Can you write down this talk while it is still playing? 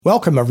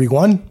Welcome,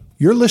 everyone.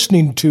 You're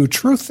listening to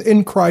Truth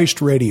in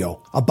Christ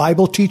Radio, a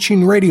Bible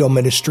teaching radio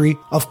ministry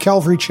of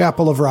Calvary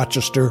Chapel of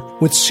Rochester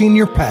with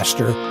Senior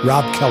Pastor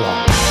Rob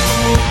Kellogg.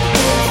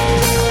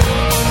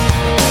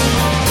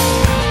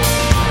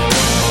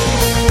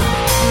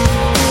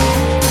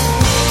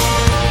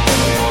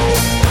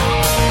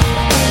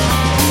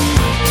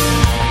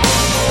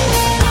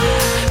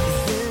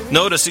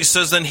 Notice he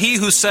says, "Then he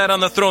who sat on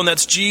the throne,"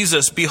 that's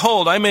Jesus,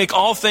 "behold, I make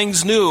all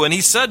things new. And he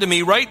said to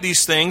me, write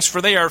these things,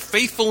 for they are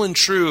faithful and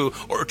true,"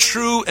 or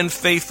true and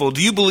faithful.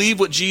 Do you believe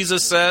what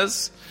Jesus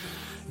says?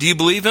 Do you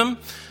believe him?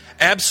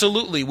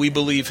 Absolutely, we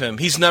believe him.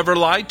 He's never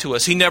lied to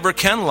us. He never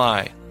can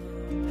lie.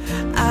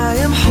 I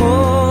am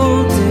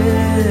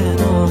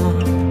holding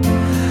on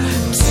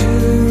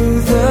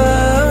to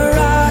the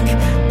rock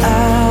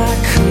I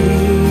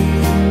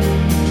cling.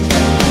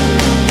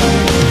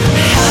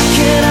 How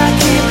can I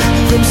keep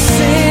from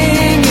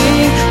singing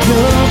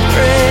your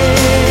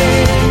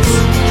praise?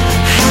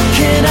 How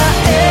can I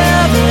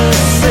ever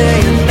say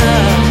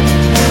enough?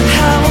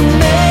 How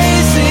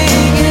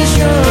amazing is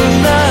your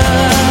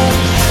love?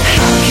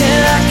 How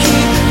can I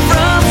keep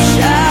from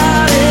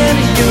shouting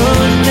your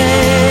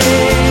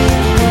name?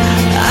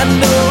 I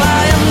know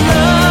I am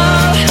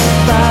loved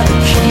by the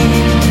King,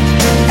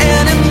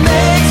 and it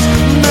makes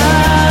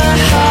my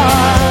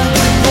heart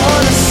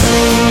wanna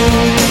sing.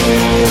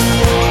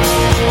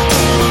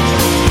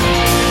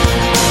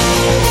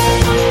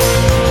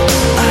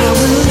 I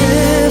will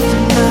lift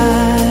my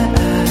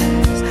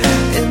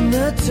eyes in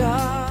the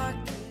dark.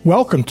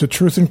 Welcome to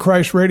Truth in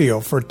Christ Radio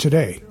for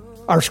today.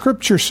 Our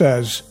scripture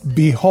says,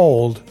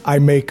 "Behold, I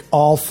make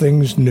all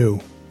things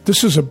new."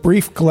 This is a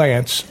brief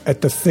glance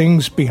at the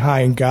things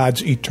behind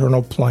God's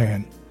eternal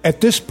plan.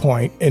 At this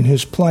point in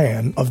his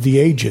plan of the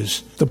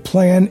ages, the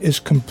plan is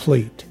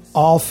complete.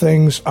 All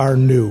things are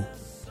new.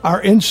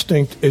 Our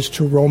instinct is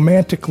to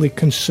romantically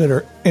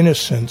consider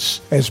innocence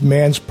as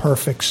man's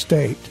perfect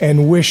state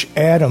and wish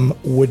Adam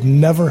would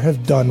never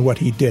have done what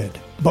he did.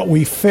 But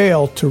we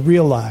fail to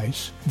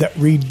realize that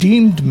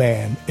redeemed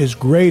man is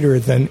greater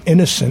than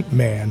innocent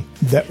man,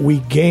 that we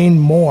gain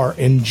more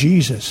in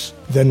Jesus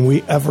than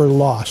we ever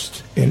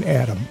lost in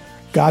Adam.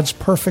 God's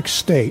perfect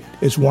state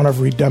is one of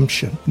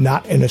redemption,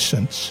 not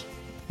innocence.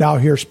 Now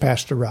here's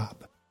Pastor Rob.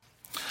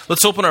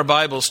 Let's open our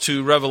Bibles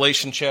to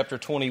Revelation chapter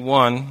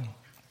 21.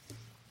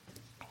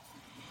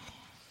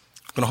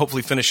 I'm going to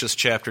hopefully finish this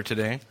chapter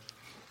today.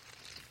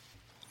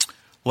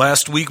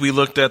 Last week we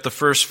looked at the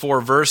first 4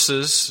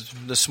 verses.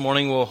 This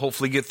morning we'll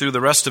hopefully get through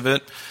the rest of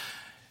it.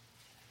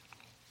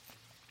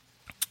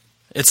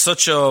 It's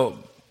such a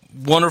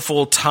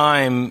wonderful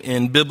time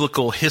in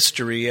biblical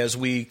history as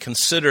we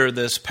consider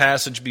this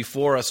passage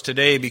before us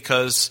today,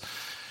 because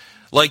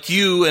like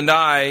you and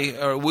I,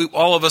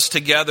 all of us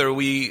together,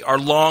 we are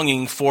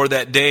longing for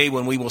that day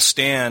when we will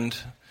stand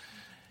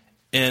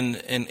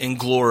in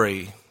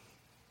glory.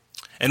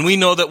 And we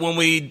know that when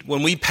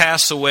we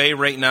pass away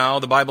right now,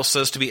 the Bible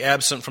says to be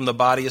absent from the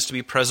body is to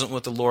be present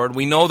with the Lord.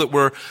 We know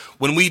that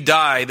when we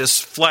die, this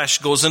flesh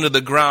goes into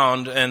the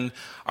ground and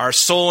our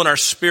soul and our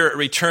spirit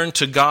return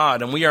to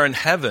God, and we are in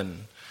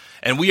heaven.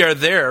 And we are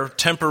there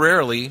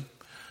temporarily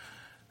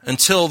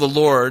until the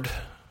Lord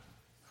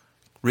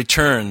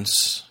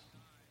returns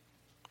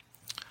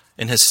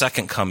in his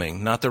second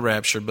coming, not the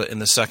rapture, but in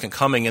the second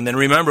coming. And then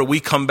remember,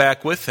 we come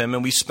back with him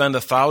and we spend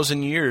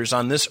 1,000 years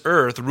on this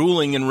earth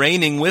ruling and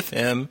reigning with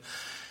him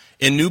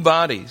in new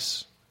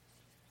bodies.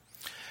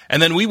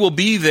 And then we will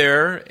be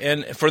there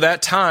and for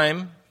that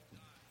time.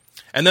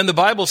 And then the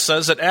Bible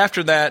says that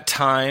after that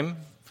time,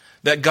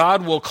 that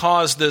God will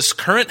cause this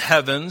current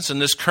heavens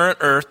and this current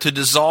earth to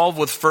dissolve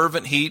with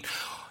fervent heat.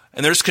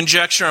 And there's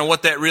conjecture on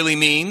what that really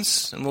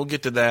means, and we'll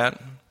get to that.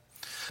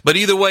 But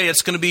either way,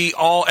 it's going to be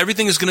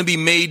everything is going to be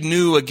made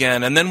new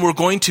again. And then we're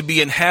going to be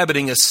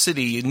inhabiting a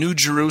city, New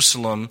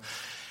Jerusalem,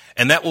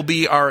 and that will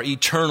be our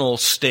eternal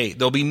state.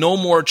 There'll be no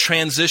more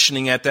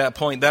transitioning at that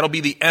point. That'll be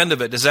the end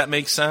of it. Does that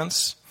make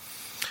sense?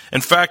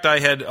 In fact, I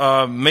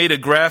had made a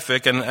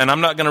graphic, and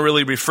I'm not going to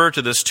really refer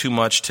to this too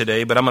much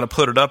today, but I'm going to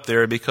put it up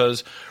there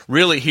because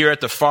really here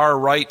at the far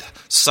right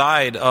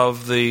side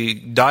of the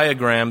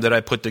diagram that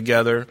I put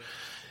together,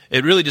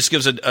 it really just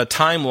gives a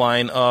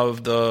timeline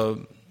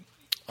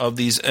of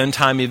these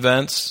end-time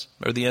events,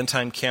 or the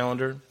end-time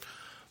calendar.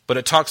 But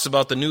it talks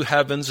about the new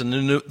heavens and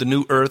the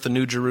new earth, the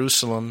new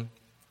Jerusalem.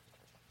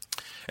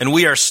 And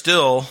we are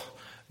still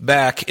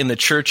back in the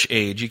church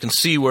age. You can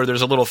see where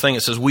there's a little thing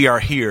that says, "We are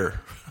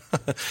here."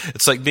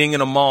 It's like being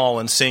in a mall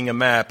and seeing a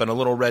map and a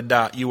little red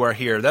dot, "You are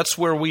here." That's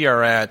where we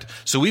are at.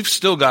 So we've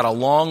still got a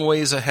long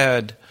ways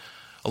ahead,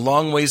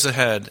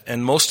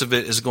 and most of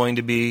it is going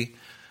to be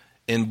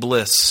in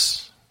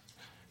bliss.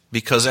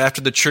 Because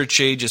after the church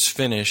age is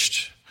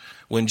finished,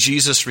 when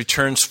Jesus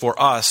returns for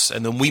us,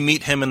 and then we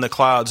meet him in the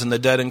clouds, and the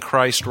dead in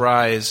Christ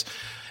rise,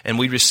 and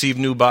we receive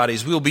new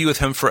bodies, we will be with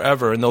him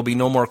forever, and there'll be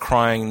no more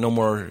crying, no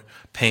more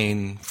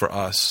pain for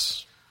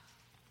us.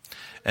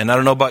 And I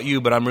don't know about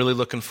you, but I'm really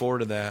looking forward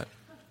to that.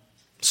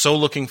 So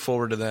looking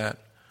forward to that.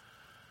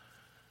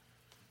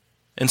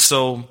 And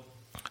so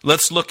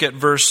Let's look at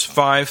verse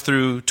 5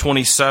 through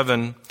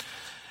 27.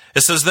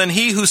 It says, "Then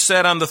he who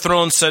sat on the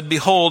throne said,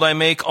 Behold, I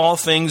make all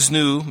things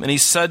new. And he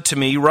said to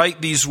me,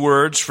 Write these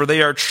words, for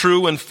they are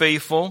true and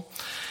faithful.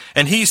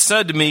 And he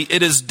said to me,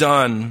 It is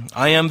done.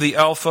 I am the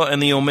Alpha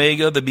and the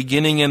Omega, the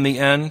beginning and the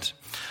end.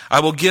 I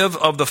will give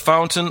of the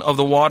fountain of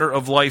the water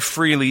of life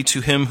freely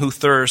to him who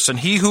thirsts. And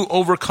he who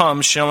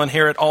overcomes shall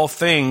inherit all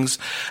things.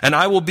 And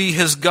I will be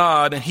his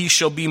God, and he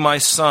shall be my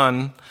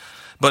son."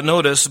 But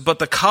notice, "But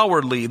the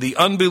cowardly, the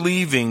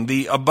unbelieving,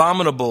 the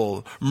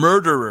abominable,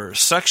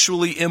 murderers,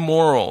 sexually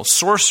immoral,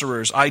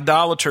 sorcerers,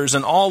 idolaters,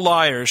 and all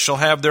liars shall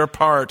have their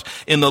part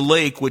in the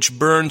lake which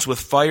burns with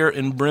fire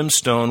and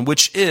brimstone,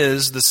 which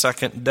is the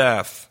second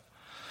death."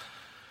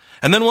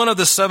 And then one of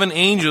the 7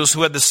 angels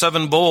who had the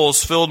 7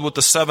 bowls filled with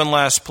the 7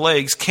 last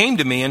plagues came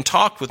to me and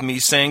talked with me,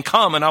 saying,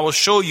 "Come, and I will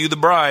show you the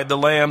bride, the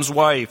Lamb's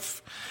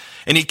wife."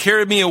 And he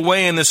carried me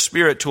away in the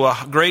Spirit to a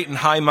great and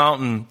high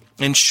mountain,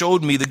 and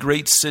showed me the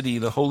great city,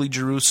 the holy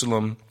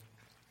Jerusalem,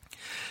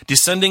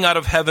 descending out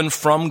of heaven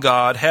from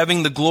God,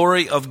 having the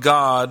glory of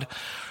God.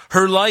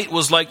 Her light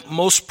was like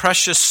most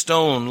precious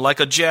stone, like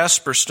a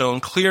jasper stone,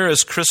 clear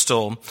as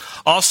crystal.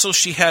 Also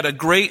she had a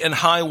great and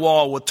high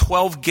wall with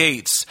 12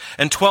 gates,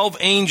 and 12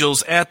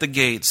 angels at the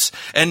gates,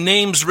 and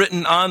names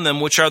written on them,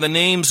 which are the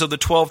names of the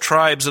 12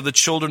 tribes of the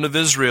children of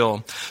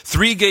Israel.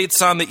 3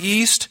 gates on the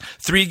east,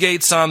 3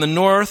 gates on the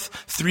north,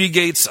 3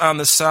 gates on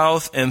the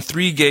south, and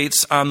 3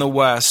 gates on the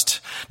west.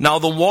 Now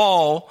the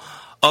wall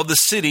of the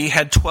city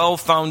had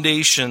 12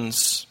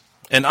 foundations,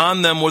 and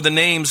on them were the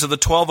names of the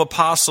 12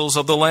 apostles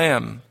of the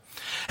Lamb.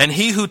 And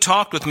he who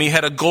talked with me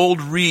had a gold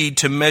reed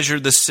to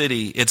measure the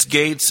city, its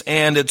gates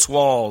and its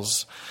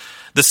walls.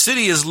 The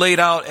city is laid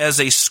out as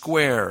a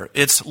square.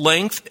 Its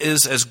length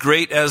is as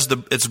great as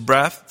its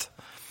breadth.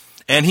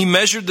 And he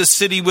measured the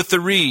city with the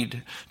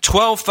reed,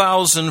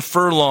 12,000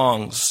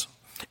 furlongs.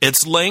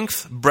 Its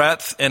length,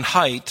 breadth, and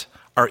height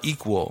are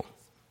equal.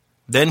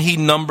 Then he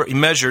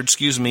measured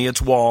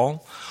its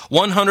wall,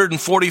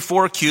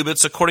 144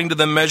 cubits according to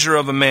the measure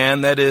of a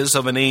man, that is,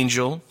 of an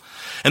angel.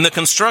 And the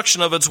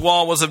construction of its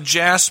wall was of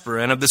jasper,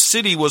 and of the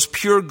city was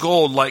pure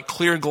gold like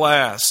clear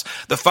glass.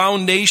 The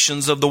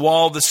foundations of the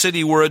wall of the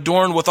city were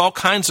adorned with all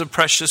kinds of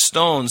precious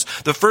stones.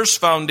 The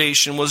first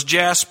foundation was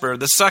jasper,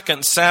 the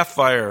second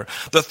sapphire,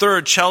 the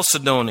third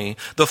chalcedony,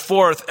 the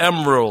fourth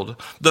emerald,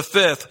 the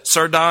fifth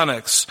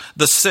sardonyx,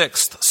 the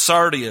sixth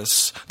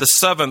sardius, the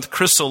seventh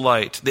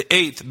chrysolite, the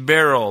 8th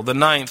beryl, the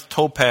 9th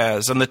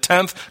topaz, and the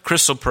 10th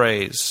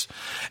chrysoprase,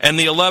 and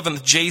the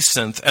 11th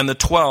jacinth, and the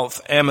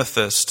 12th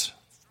amethyst.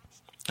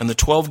 And the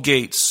 12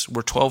 gates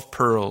were 12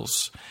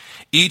 pearls.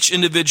 Each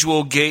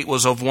individual gate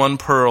was of 1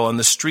 pearl, and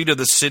the street of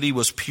the city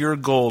was pure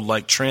gold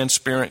like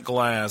transparent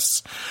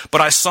glass.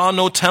 But I saw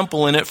no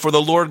temple in it, for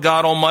the Lord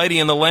God Almighty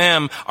and the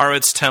Lamb are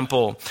its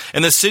temple.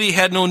 And the city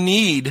had no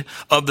need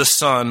of the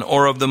sun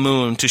or of the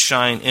moon to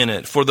shine in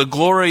it, for the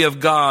glory of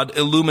God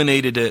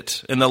illuminated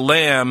it, and the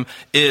Lamb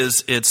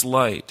is its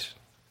light.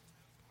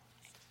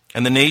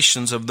 And the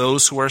nations of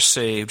those who are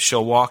saved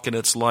shall walk in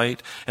its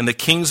light, and the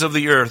kings of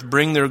the earth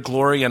bring their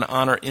glory and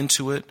honor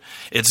into it.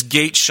 Its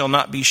gates shall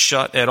not be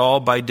shut at all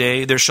by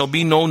day. There shall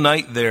be no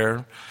night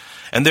there.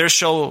 And they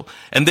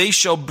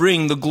shall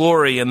bring the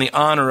glory and the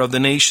honor of the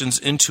nations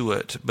into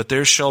it. But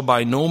there shall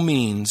by no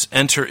means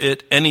enter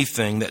it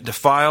anything that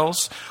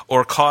defiles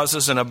or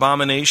causes an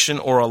abomination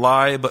or a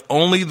lie, but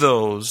only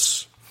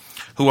those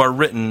who are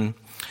written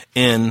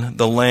in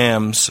the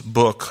Lamb's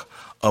book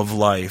of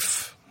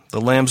life. The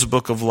Lamb's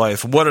book of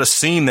life. What a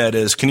scene that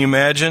is. Can you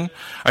imagine?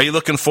 Are you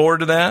looking forward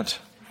to that?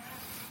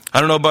 I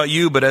don't know about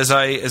you, but as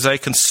I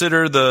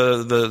consider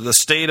the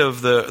state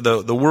of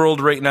the world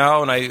right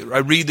now, and I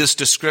read this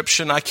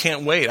description, I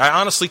can't wait.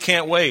 I honestly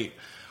can't wait.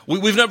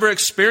 We've never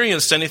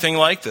experienced anything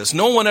like this.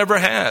 No one ever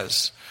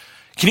has.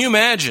 Can you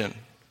imagine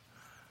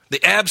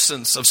the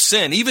absence of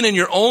sin, even in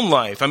your own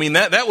life? I mean,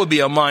 that would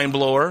be a mind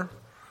blower.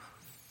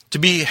 To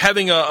be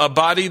having a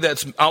body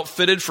that's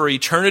outfitted for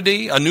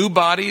eternity, a new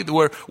body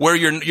where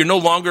you're no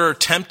longer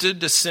tempted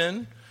to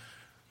sin.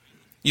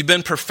 You've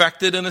been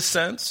perfected in a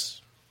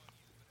sense.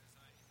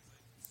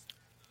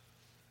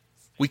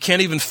 We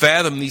can't even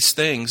fathom these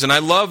things. And I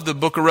love the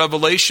book of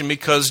Revelation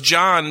because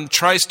John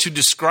tries to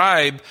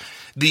describe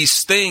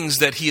these things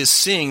that he is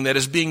seeing, that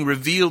is being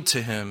revealed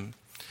to him.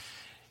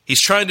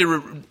 He's trying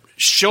to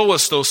show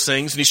us those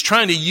things, and he's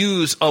trying to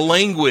use a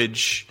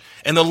language.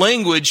 And the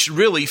language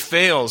really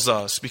fails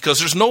us because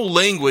there's no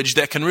language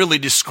that can really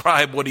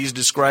describe what he's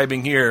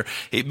describing here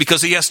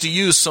because he has to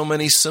use so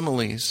many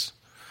similes.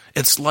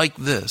 It's like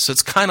this.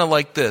 It's kind of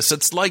like this.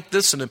 It's like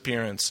this in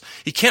appearance.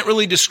 He can't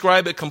really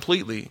describe it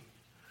completely.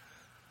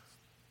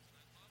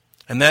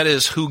 And that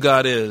is who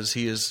God is.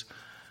 He is,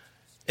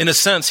 in a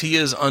sense, he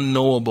is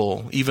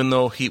unknowable, even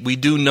though we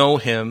do know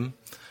him.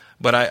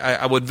 But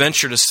I would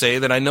venture to say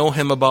that I know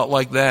him about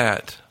like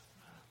that.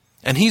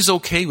 And he's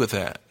okay with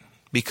that.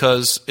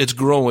 Because it's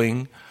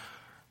growing,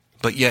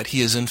 but yet he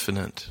is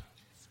infinite.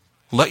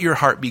 Let your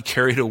heart be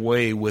carried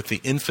away with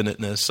the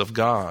infiniteness of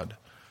God.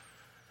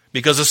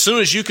 Because as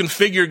soon as you can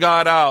figure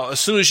God out, as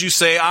soon as you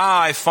say,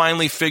 I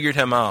finally figured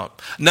him out.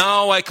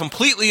 Now I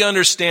completely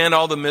understand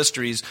all the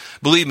mysteries.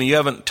 Believe me, you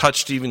haven't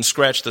even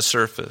scratched the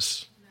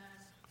surface.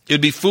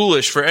 It'd be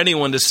foolish for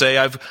anyone to say,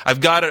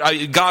 I've got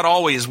it. God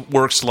always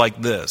works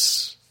like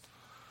this.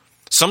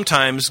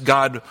 Sometimes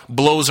God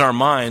blows our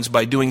minds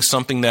by doing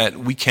something that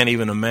we can't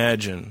even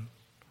imagine.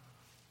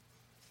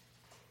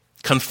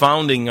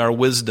 Confounding our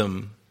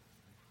wisdom.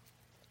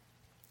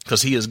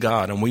 Because he is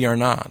God and we are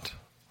not.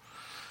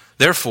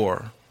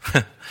 Therefore,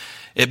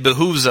 it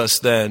behooves us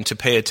then to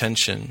pay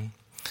attention.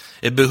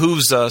 It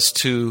behooves us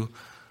to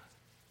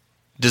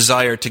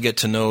desire to get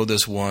to know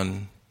this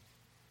one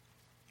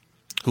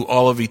who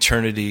all of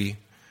eternity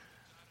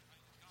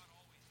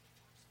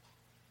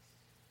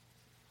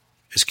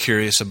is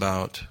curious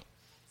about.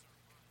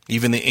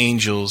 Even the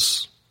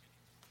angels,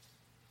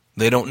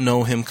 they don't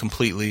know him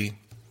completely.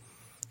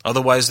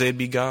 Otherwise, they'd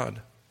be God.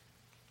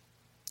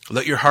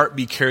 Let your heart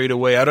be carried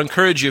away. I'd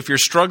encourage you, if you're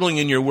struggling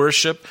in your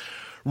worship,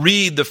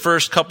 read the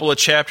first couple of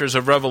chapters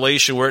of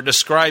Revelation where it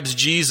describes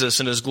Jesus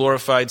in his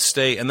glorified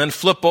state, and then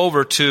flip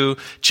over to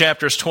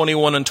chapters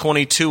 21 and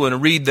 22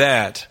 and read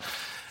that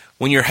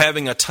when you're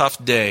having a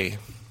tough day,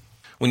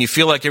 when you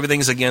feel like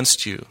everything's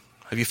against you.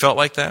 Have you felt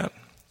like that?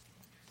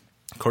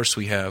 Of course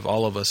we have.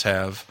 All of us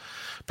have.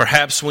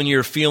 Perhaps when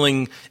you're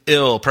feeling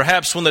ill.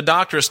 Perhaps when the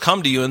doctor has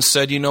come to you and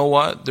said, you know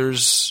what,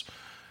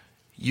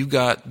 you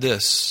got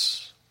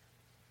this.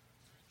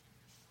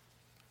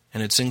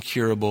 And it's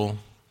incurable.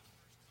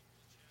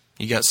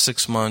 You got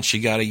 6 months,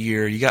 you got a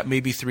year, you got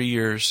maybe 3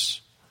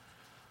 years.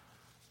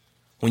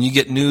 When you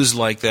get news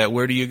like that,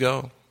 where do you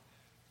go?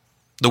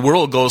 The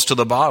world goes to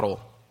the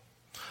bottle.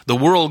 The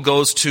world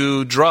goes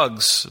to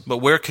drugs. But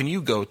where can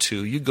you go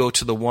to? You go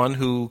to the one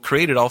who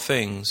created all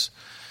things.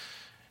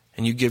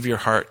 And you give your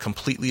heart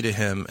completely to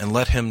him and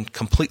let him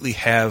completely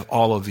have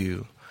all of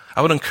you.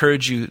 I would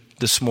encourage you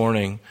this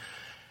morning,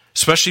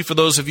 especially for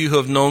those of you who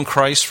have known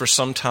Christ for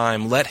some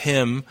time, let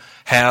him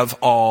have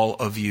all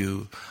of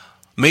you.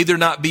 May there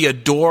not be a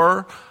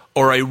door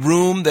or a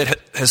room that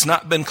has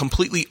not been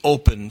completely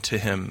open to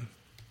him.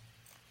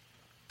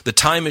 The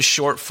time is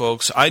short,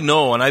 folks. I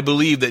know and I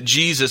believe that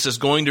Jesus is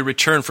going to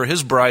return for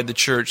his bride, the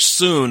church,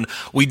 soon.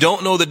 We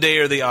don't know the day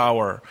or the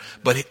hour,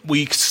 but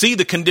we see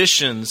the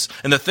conditions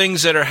and the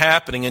things that are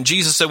happening. And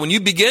Jesus said, when you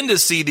begin to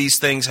see these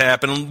things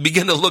happen,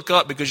 begin to look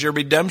up because your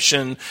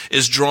redemption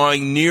is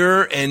drawing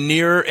nearer and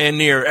nearer and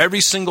nearer.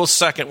 Every single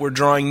second we're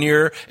drawing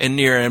nearer and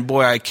nearer. And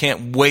boy, I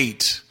can't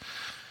wait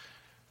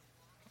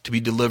to be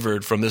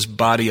delivered from this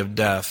body of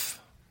death.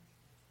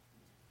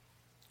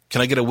 Can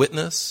I get a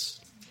witness?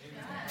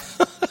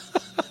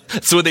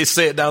 That's what they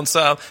say it down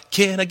south.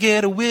 Can I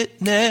get a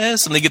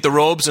witness? And they get the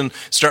robes and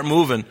start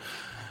moving.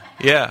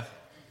 Yeah.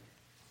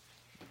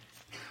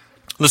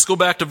 Let's go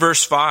back to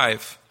verse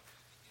 5.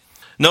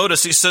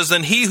 Notice he says,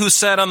 then he who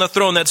sat on the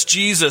throne, that's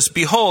Jesus,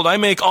 behold, I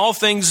make all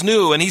things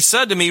new. And he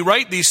said to me,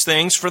 write these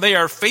things, for they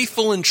are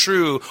faithful and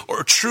true,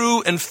 or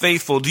true and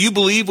faithful. Do you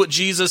believe what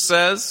Jesus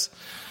says?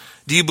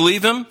 Do you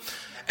believe him?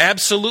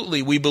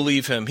 Absolutely, we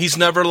believe him. He's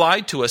never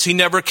lied to us. He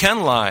never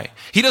can lie.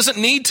 He doesn't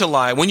need to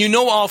lie. When you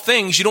know all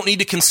things, you don't need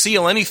to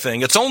conceal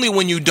anything. It's only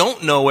when you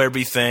don't know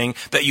everything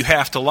that you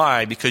have to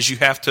lie, because you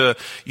have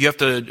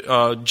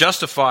to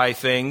justify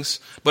things.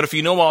 But if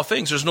you know all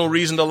things, there's no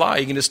reason to lie.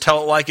 You can just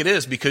tell it like it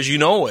is because you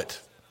know it.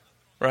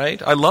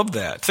 Right? I love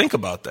that. Think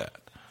about that.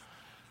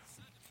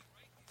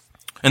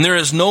 And there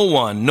is no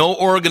one, no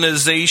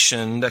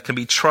organization that can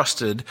be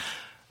trusted,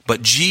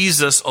 but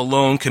Jesus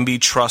alone can be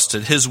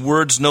trusted. His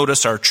words,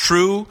 notice, are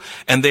true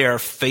and they are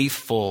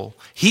faithful.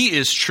 He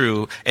is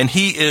true and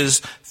he is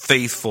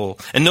faithful.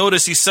 And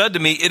notice he said to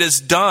me, it is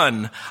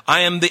done. I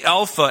am the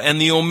Alpha and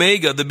the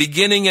Omega, the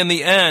beginning and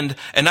the end,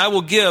 and I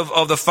will give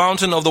of the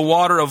fountain of the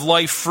water of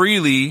life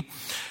freely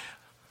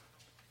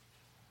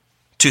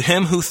to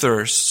him who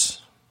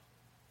thirsts.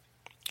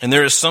 And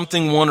there is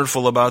something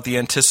wonderful about the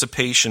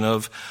anticipation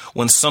of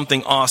when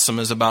something awesome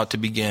is about to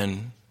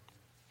begin.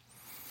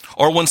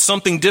 Or when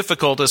something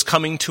difficult is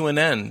coming to an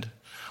end.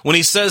 When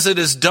he says it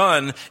is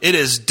done, it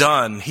is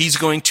done. He's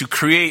going to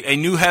create a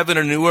new heaven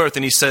and a new earth,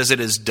 and he says it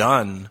is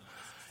done.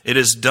 It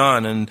is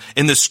done. And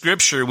in the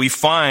scripture, we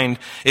find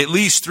at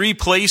least 3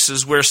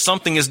 places where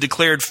something is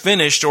declared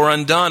finished or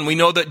undone. We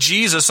know that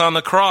Jesus on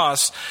the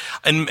cross,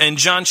 in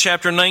John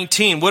chapter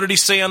 19, what did he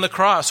say on the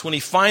cross? When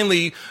he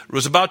finally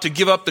was about to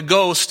give up the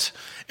ghost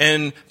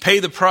and pay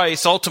the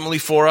price ultimately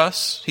for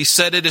us, he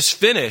said, it is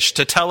finished,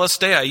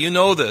 tetelestai. You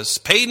know this.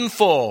 Paid in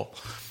full.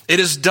 It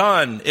is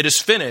done. It is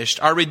finished.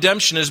 Our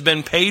redemption has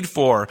been paid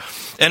for.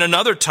 And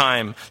another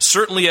time,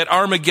 certainly at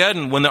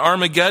Armageddon, when the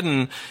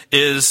Armageddon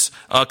is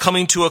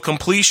coming to a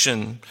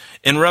completion,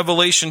 in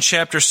Revelation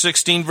chapter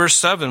 16, verse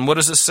 7, what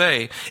does it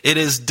say? It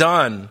is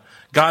done.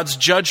 God's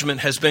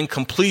judgment has been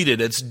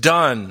completed. It's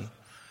done.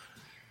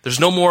 There's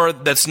no more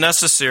that's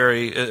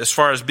necessary as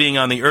far as being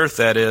on the earth,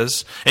 that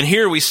is. And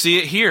here we see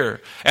it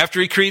here. After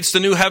he creates the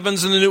new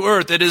heavens and the new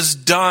earth, it is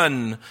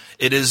done.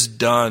 It is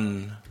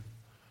done.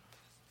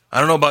 I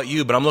don't know about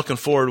you, but I'm looking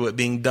forward to it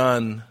being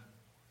done.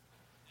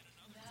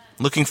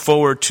 looking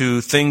forward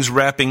to things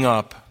wrapping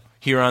up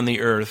here on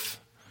the earth.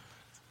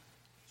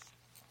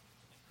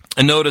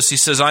 And notice he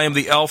says, I am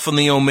the Alpha and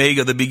the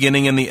Omega, the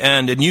beginning and the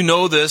end. And you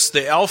know this,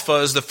 the Alpha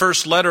is the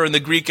first letter in the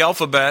Greek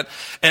alphabet,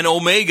 and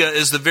Omega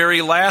is the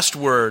very last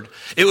word.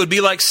 It would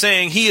be like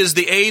saying he is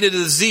the A to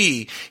the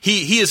Z.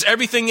 He is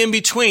everything in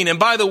between. And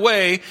by the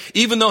way,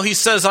 even though he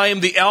says, I am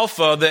the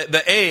Alpha,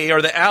 the A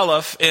or the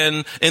Aleph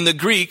in the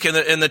Greek,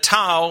 and the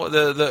Tau,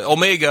 the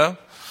Omega,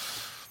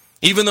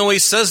 even though he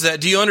says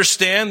that, do you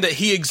understand that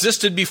he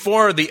existed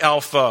before the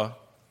Alpha?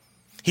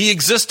 He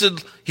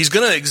existed, he's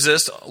going to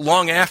exist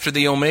long after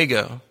the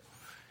Omega.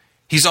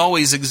 He's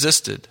always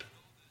existed.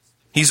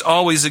 He's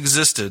always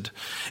existed.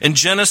 In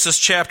Genesis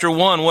chapter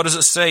 1, what does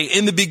it say?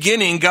 In the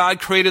beginning, God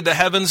created the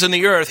heavens and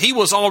the earth. He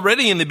was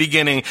already in the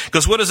beginning.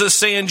 Because what does it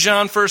say in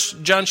John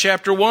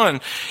chapter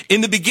 1? In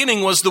the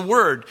beginning was the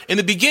Word. In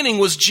the beginning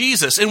was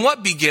Jesus. In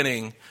what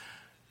beginning?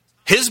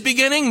 His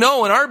beginning?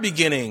 No, in our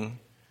beginning.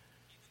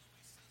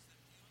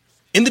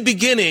 In the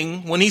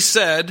beginning, when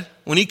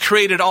he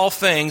created all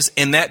things,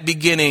 in that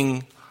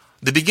beginning,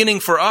 the beginning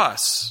for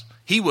us,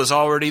 he was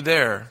already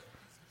there.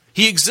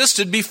 He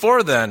existed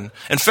before then.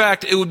 In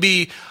fact, it would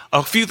be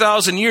a few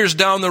thousand years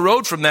down the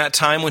road from that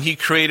time when he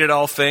created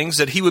all things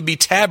that he would be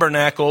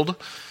tabernacled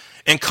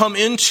and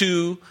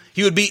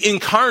he would be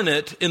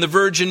incarnate in the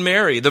Virgin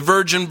Mary, the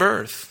virgin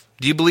birth.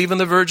 Do you believe in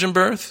the virgin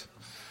birth?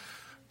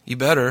 You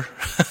better.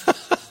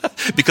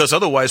 Because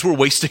otherwise we're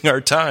wasting our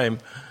time.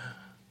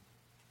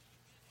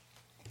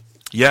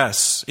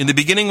 Yes, in the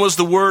beginning was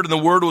the Word, and the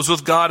Word was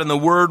with God, and the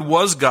Word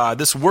was God.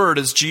 This Word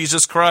is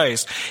Jesus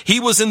Christ.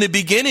 He was in the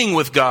beginning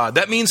with God.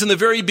 That means in the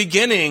very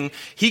beginning,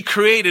 he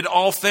created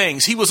all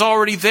things. He was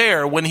already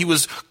there when he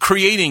was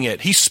creating it.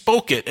 He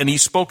spoke it, and he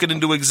spoke it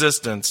into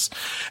existence.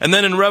 And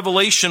then in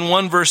Revelation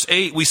 1 verse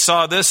 8, we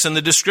saw this in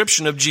the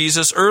description of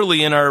Jesus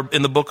early in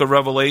the book of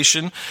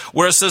Revelation,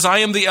 where it says, I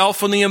am the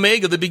Alpha and the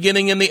Omega, the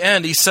beginning and the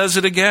end. He says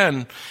it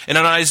again. And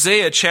in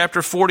Isaiah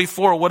chapter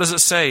 44, what does it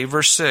say?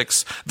 Verse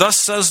 6, thus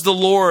says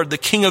the Lord, the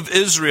King of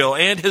Israel,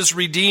 and his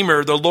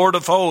Redeemer, the Lord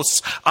of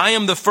hosts. I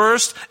am the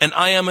first, and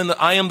I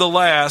am the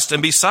last,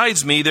 and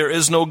besides me there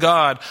is no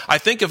God. I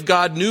think if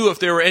God knew if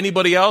there were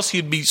anybody else,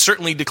 he'd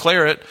certainly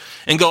declare it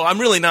and go, I'm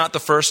really not the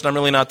first, and I'm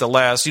really not the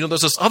last. You know,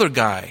 there's this other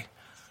guy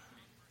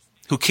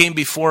who came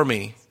before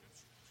me.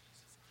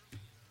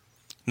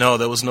 No,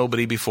 there was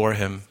nobody before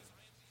him.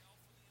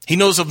 He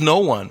knows of no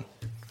one.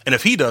 And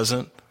if he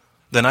doesn't,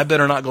 then I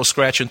better not go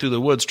scratching through the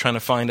woods trying to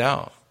find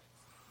out.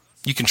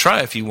 You can try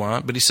if you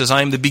want, but he says,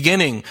 I am the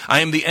beginning, I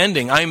am the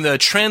ending, I am the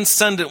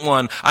transcendent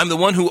one, I'm the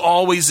one who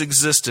always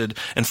existed.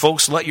 And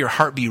folks, let your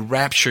heart be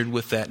raptured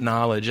with that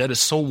knowledge. That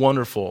is so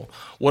wonderful.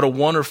 What a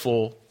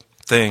wonderful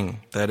thing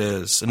that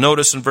is. And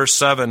notice in verse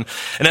 7,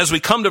 and as we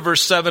come to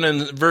verse 7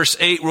 and verse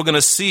 8, we're going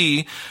to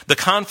see the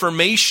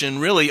confirmation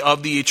really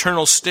of the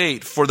eternal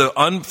state for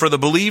the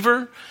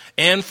believer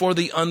and for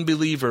the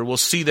unbeliever. We'll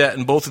see that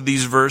in both of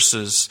these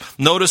verses.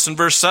 Notice in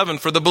verse 7,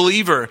 for the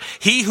believer,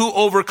 he who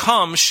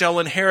overcomes shall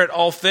inherit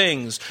all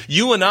things.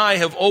 You and I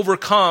have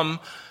overcome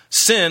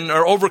sin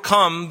or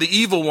overcome the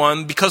evil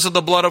one because of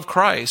the blood of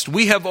Christ.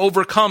 We have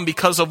overcome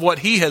because of what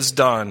he has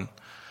done.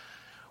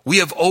 We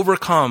have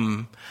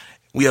overcome.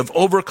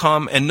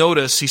 And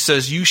notice he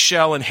says, you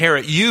shall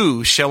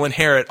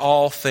inherit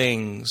all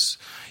things.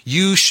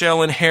 You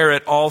shall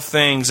inherit all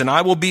things, and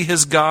I will be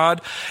his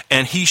God,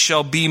 and he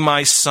shall be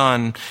my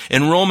son.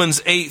 In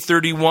Romans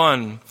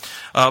 8:31,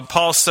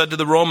 Paul said to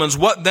the Romans,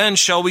 what then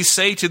shall we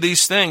say to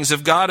these things?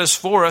 If God is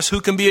for us, who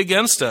can be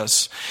against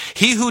us?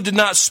 He who did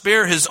not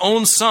spare his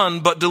own son,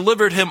 but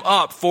delivered him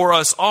up for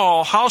us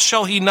all, how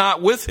shall he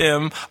not with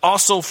him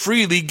also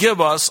freely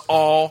give us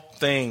all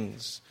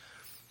things?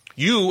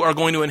 You are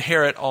going to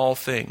inherit all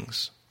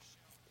things.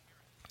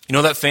 You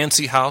know that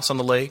fancy house on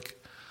the lake?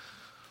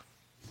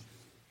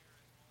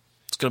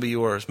 Going to be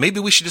yours. Maybe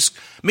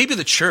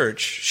the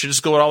church should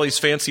just go to all these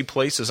fancy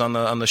places on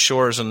the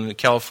shores in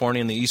California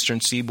and the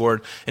eastern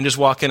seaboard and just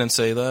walk in and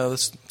say,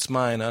 it's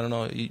mine. I don't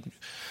know.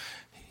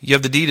 You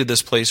have the deed of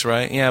this place,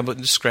 right? Yeah, but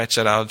just scratch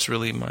that out. It's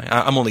really mine.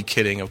 I'm only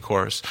kidding, of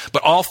course.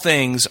 But all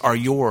things are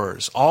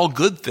yours. All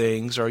good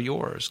things are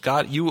yours.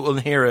 God, you will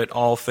inherit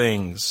all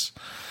things.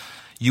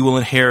 You will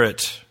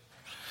inherit.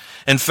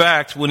 In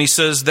fact, when he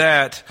says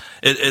that,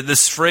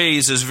 this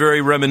phrase is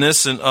very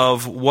reminiscent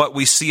of what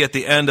we see at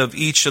the end of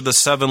each of the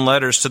 7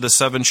 letters to the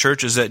 7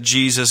 churches that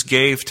Jesus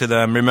gave to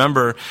them.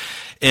 Remember,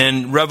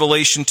 in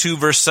Revelation 2,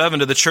 verse 7,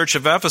 to the church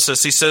of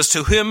Ephesus, he says,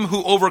 to him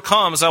who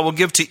overcomes, I will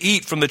give to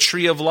eat from the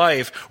tree of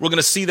life. We're going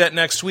to see that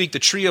next week, the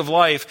tree of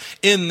life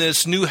in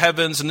this new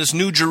heavens and this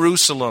new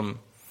Jerusalem.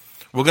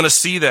 We're going to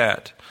see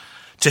that.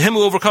 To him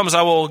who overcomes,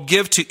 I will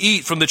give to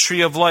eat from the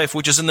tree of life,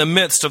 which is in the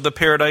midst of the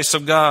paradise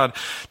of God.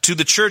 To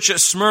the church at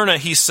Smyrna,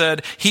 he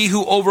said, he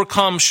who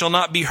overcomes shall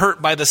not be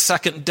hurt by the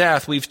second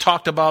death. We've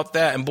talked about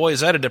that, and boy, is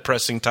that a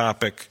depressing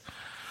topic.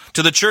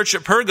 To the church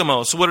at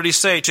Pergamos, what did he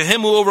say? To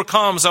him who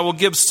overcomes, I will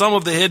give some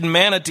of the hidden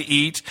manna to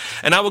eat,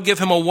 and I will give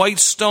him a white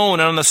stone,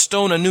 and on the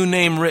stone a new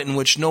name written,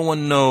 which no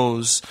one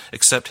knows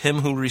except him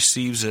who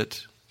receives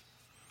it.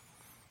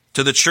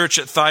 To the church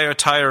at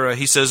Thyatira,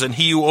 he says, and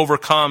he who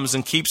overcomes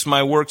and keeps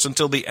my works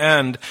until the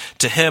end,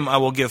 to him I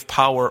will give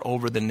power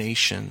over the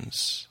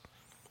nations.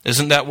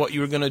 Isn't that what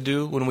you were going to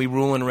do when we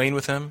rule and reign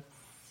with him?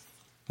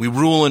 We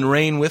rule and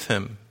reign with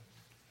him.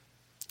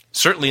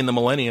 Certainly in the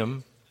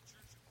millennium.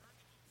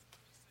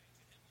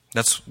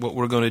 That's what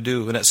we're going to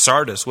do. And at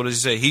Sardis, what does he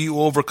say? He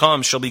who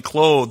overcomes shall be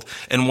clothed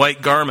in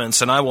white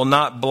garments, and I will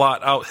not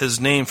blot out his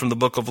name from the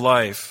book of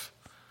life.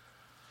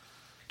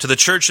 To the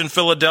church in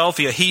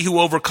Philadelphia, he who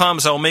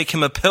overcomes, I will make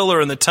him a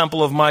pillar in the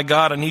temple of my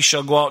God, and he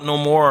shall go out no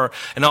more.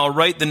 And I'll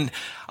write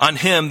on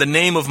him the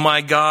name of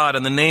my God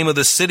and the name of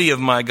the city of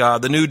my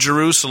God, the new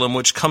Jerusalem,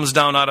 which comes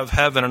down out of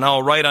heaven. And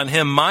I'll write on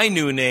him my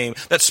new name.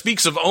 That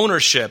speaks of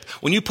ownership.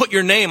 When you put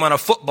your name on a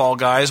football,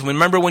 guys,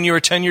 remember when you were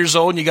 10 years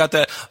old and you got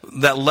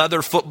that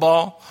leather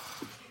football?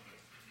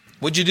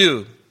 What'd you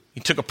do?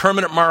 You took a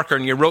permanent marker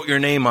and you wrote your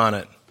name on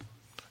it.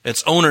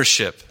 It's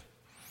ownership.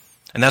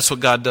 And that's what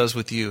God does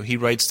with you. He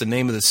writes the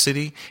name of the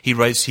city. He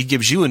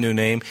gives you a new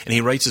name, and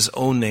he writes his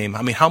own name.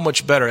 I mean, how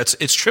much better?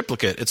 It's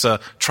triplicate. It's a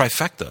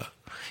trifecta.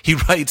 He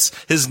writes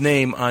his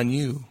name on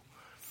you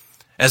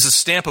as a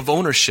stamp of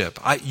ownership.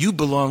 You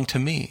belong to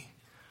me.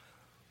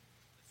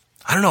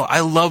 I don't know. I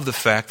love the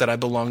fact that I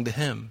belong to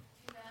him.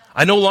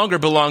 I no longer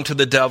belong to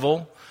the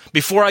devil.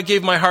 Before I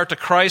gave my heart to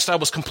Christ, I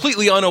was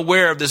completely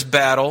unaware of this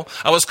battle.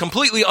 I was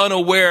completely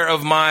unaware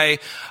of my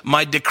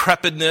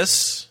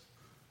decrepitness.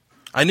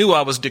 I knew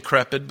I was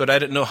decrepit, but I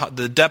didn't know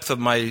the depth of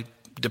my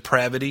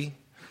depravity.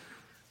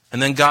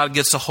 And then God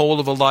gets a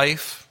hold of a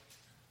life.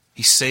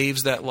 He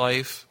saves that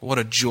life. What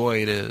a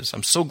joy it is.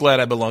 I'm so glad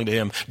I belong to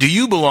him. Do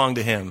you belong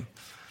to him?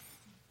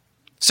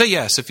 Say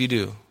yes if you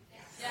do.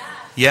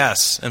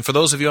 Yes. And for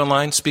those of you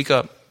online, speak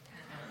up.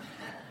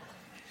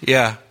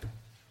 Yeah.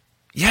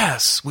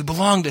 Yes, we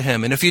belong to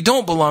him. And if you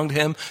don't belong to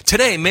him,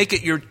 today make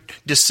it your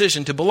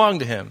decision to belong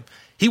to him.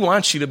 He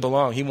wants you to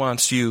belong. He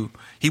wants you.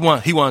 He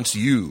wants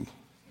you.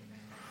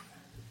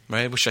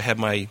 Right? I wish I had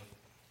my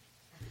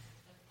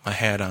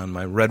hat on,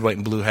 my red, white,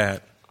 and blue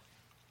hat.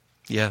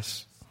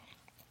 Yes.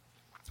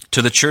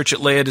 To the church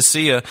at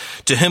Laodicea,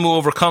 to him who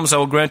overcomes, I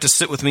will grant to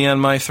sit with me on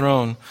my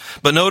throne.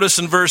 But notice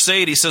in verse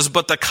 8, he says,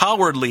 but the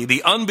cowardly,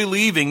 the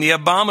unbelieving, the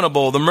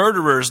abominable, the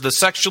murderers, the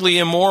sexually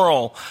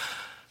immoral,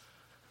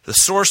 the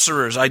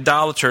sorcerers,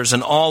 idolaters,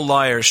 and all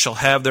liars shall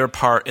have their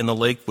part in the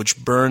lake which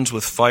burns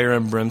with fire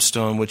and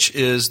brimstone, which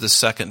is the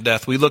second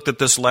death. We looked at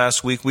this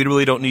last week. We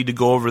really don't need to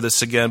go over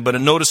this again. But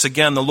notice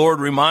again, the Lord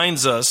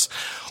reminds us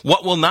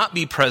what will not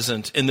be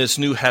present in this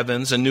new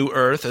heavens and new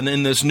earth and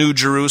in this new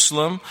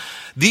Jerusalem.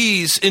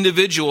 These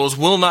individuals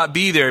will not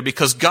be there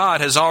because God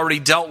has already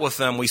dealt with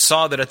them. We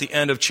saw that at the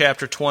end of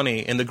chapter 20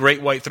 in the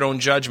great white throne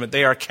judgment.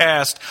 They are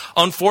cast.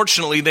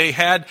 Unfortunately, they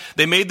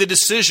made the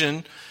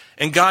decision,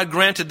 and God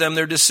granted them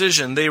their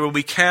decision. They will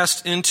be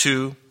cast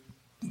into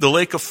the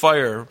lake of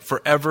fire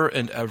forever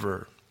and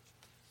ever.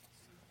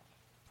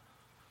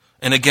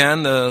 And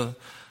again, the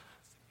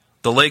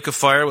lake of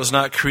fire was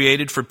not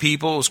created for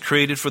people. It was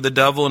created for the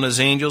devil and his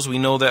angels. We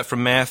know that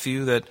from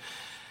Matthew, that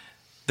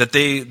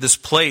this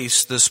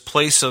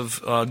place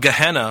of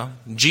Gehenna,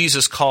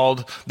 Jesus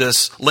called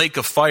this lake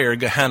of fire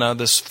Gehenna,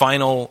 this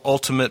final,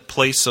 ultimate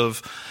place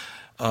of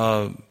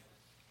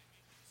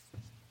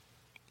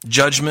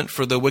judgment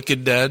for the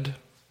wicked dead.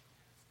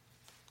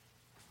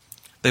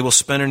 They will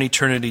spend an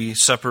eternity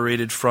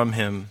separated from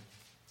him.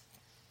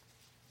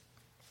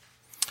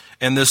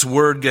 And this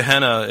word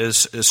Gehenna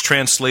is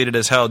translated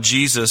as hell.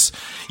 Jesus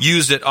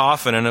used it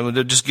often, and I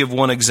would just give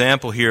one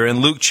example here. In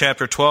Luke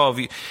chapter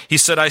 12, he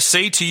said, I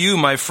say to you,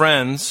 my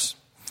friends,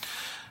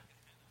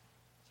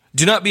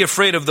 do not be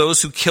afraid of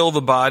those who kill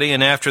the body,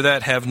 and after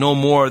that have no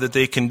more that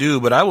they can do,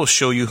 but I will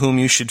show you whom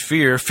you should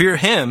fear. Fear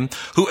him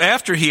who,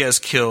 after he has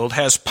killed,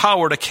 has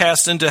power to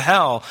cast into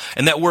hell.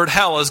 And that word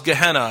hell is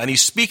Gehenna. And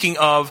he's speaking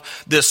of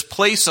this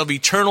place of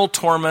eternal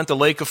torment, the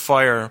lake of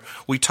fire.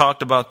 We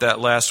talked about that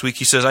last week.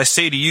 He says, I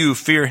say to you,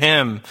 fear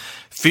him.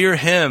 Fear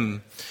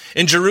him.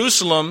 In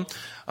Jerusalem,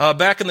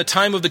 back in the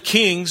time of the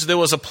kings, there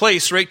was a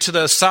place right to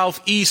the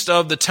southeast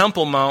of the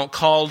Temple Mount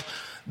called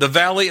the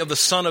Valley of the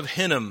Son of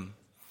Hinnom.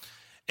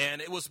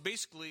 And it was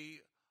basically...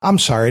 I'm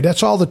sorry,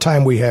 that's all the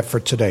time we have for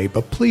today,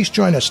 but please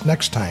join us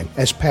next time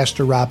as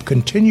Pastor Rob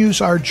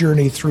continues our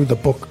journey through the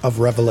book of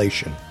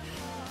Revelation.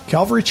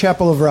 Calvary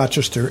Chapel of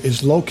Rochester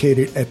is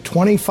located at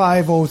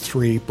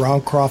 2503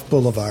 Browncroft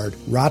Boulevard,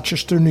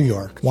 Rochester, New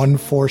York,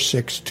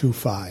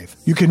 14625.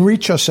 You can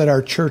reach us at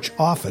our church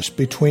office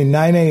between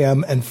 9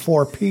 a.m. and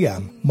 4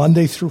 p.m.,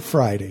 Monday through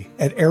Friday,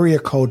 at area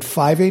code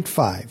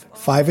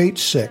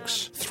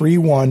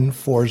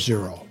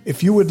 585-586-3140.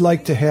 If you would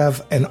like to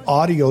have an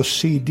audio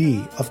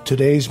CD of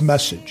today's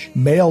message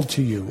mailed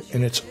to you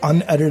in its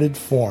unedited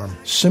form,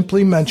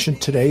 simply mention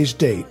today's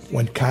date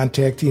when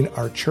contacting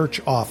our church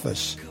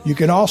office. You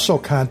can also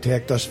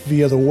contact us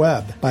via the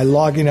web by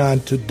logging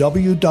on to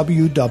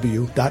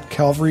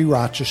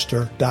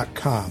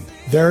www.calvaryrochester.com.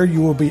 There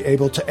you will be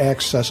able to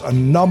access a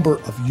number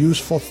of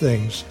useful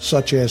things,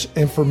 such as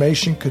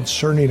information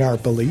concerning our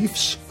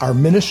beliefs, our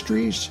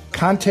ministries,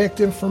 contact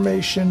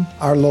information,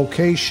 our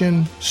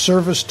location,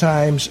 service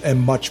times,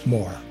 and much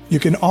more. You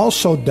can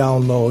also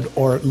download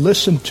or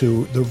listen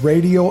to the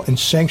radio and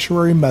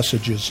sanctuary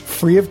messages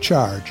free of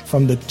charge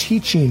from the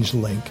teachings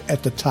link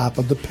at the top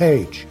of the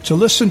page. To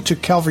listen to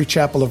Calvary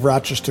Chapel of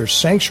Rochester's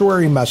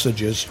sanctuary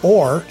messages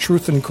or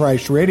Truth in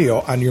Christ Radio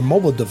on your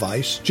mobile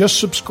device, just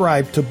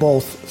subscribe to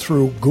both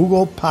through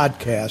Google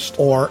Podcast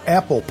or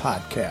Apple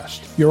Podcast.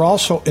 You're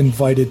also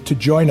invited to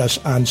join us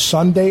on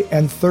Sunday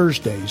and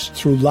Thursdays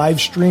through live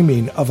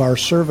streaming of our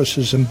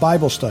services and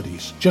Bible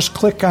studies. Just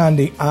click on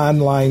the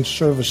online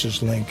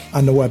services link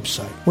on the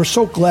website. We're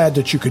so glad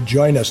that you could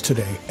join us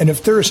today. And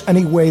if there is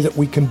any way that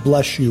we can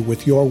bless you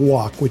with your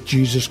walk with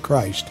Jesus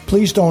Christ,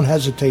 please don't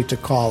hesitate to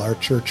call our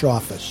church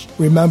office.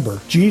 Remember,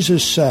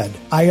 Jesus said,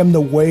 "I am the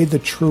way, the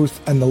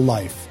truth, and the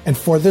life. And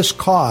for this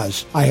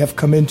cause I have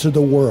come into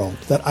the world,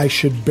 that I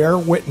should bear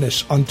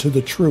witness unto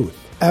the truth.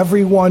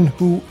 Everyone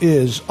who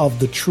is of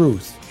the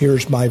truth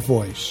hears my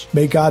voice."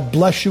 May God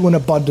bless you in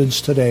abundance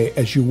today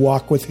as you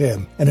walk with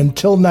Him. And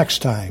until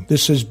next time,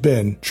 this has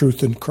been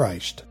Truth in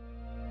Christ.